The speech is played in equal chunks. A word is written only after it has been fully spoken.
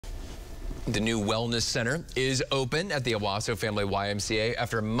The new wellness center is open at the Owasso Family YMCA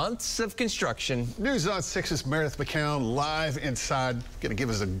after months of construction. News on 6's Meredith McCown live inside. Going to give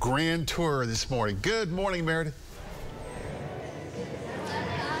us a grand tour this morning. Good morning, Meredith.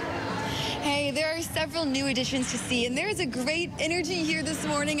 Hey, there are several new additions to see, and there is a great energy here this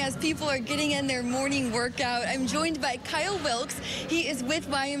morning as people are getting in their morning workout. I'm joined by Kyle Wilkes. He is with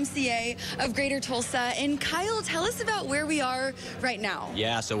YMCA of Greater Tulsa. And Kyle, tell us about where we are right now.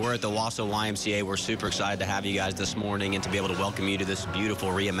 Yeah, so we're at the Owasso YMCA. We're super excited to have you guys this morning and to be able to welcome you to this beautiful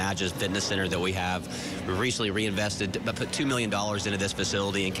reimagined fitness center that we have. We recently reinvested, put $2 million into this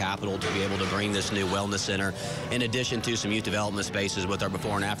facility and capital to be able to bring this new wellness center, in addition to some youth development spaces with our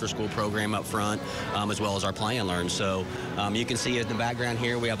before and after school program up front, as well as our play and learn. So you can see in the background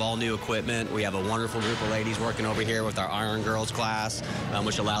here, we have all new equipment. We have a wonderful group of ladies working over here with our Iron Girls class,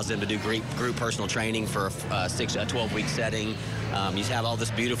 which allows them to do group personal training for a 12-week setting. You have all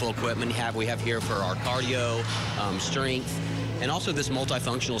this beautiful equipment we have here for our cardio, strength, and also this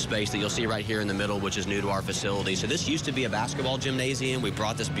multifunctional space that you'll see right here in the middle, which is new to our facility. So this used to be a basketball gymnasium. We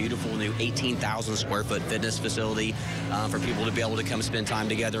brought this beautiful new 18,000 square foot fitness facility for people to be able to come spend time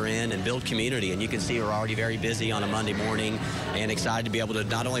together in and build community. And you can see we're already very busy on a Monday morning and excited to be able to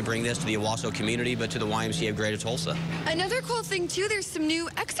not only bring this to the Owasso community, but to the YMCA of Greater Tulsa. Another cool thing too, there's some new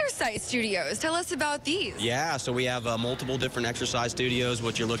exercise studios. Tell us about these. Yeah, so we have multiple different exercise studios.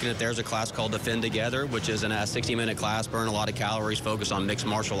 What you're looking at there is a class called Defend Together, which is a 60-minute class, burn a lot of calories, focus on mixed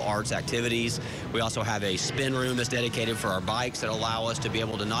martial arts activities. We also have a spin room that's dedicated for our bikes that allow us to be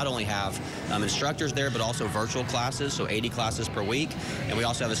able to not only have instructors there, but also virtual classes, so 80 classes per week. And we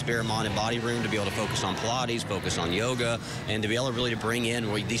also have a spirit, mind, and body room to be able to focus on Pilates, focus on yoga, and to be able to really bring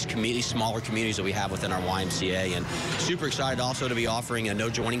in these smaller communities that we have within our YMCA. And super excited also to be offering a no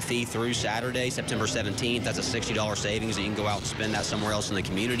joining fee through Saturday, September 17th. That's a $60 savings that you can go out and spend that somewhere else in the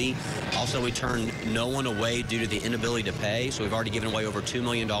community. Also, we turn no one away due to the inability to pay, so we've already given away over $2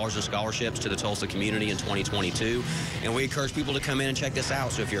 million in scholarships to the Tulsa community in 2022. And we encourage people to come in and check this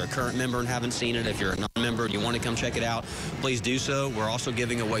out. So if you're a current member and haven't seen it, if you're a non-member and you want to come check it out, please do so. We're also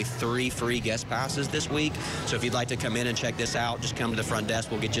giving away 3 free guest passes this week. So if you'd like to come in and check this out, just come to the front desk.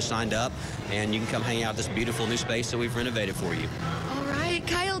 We'll get you signed up, and you can come hang out this beautiful new space that we've renovated for you. All right,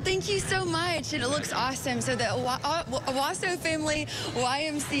 Kyle, thank you so much. And it looks awesome. So the Owasso Family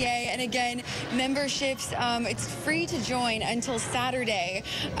YMCA, and again, memberships, it's free to join until Saturday.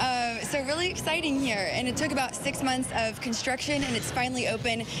 So really exciting here. And it took about 6 months of construction, and it's finally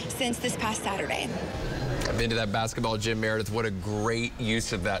open since this past Saturday. I've been to that basketball gym, Meredith. What a great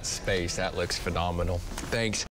use of that space. That looks phenomenal. Thanks.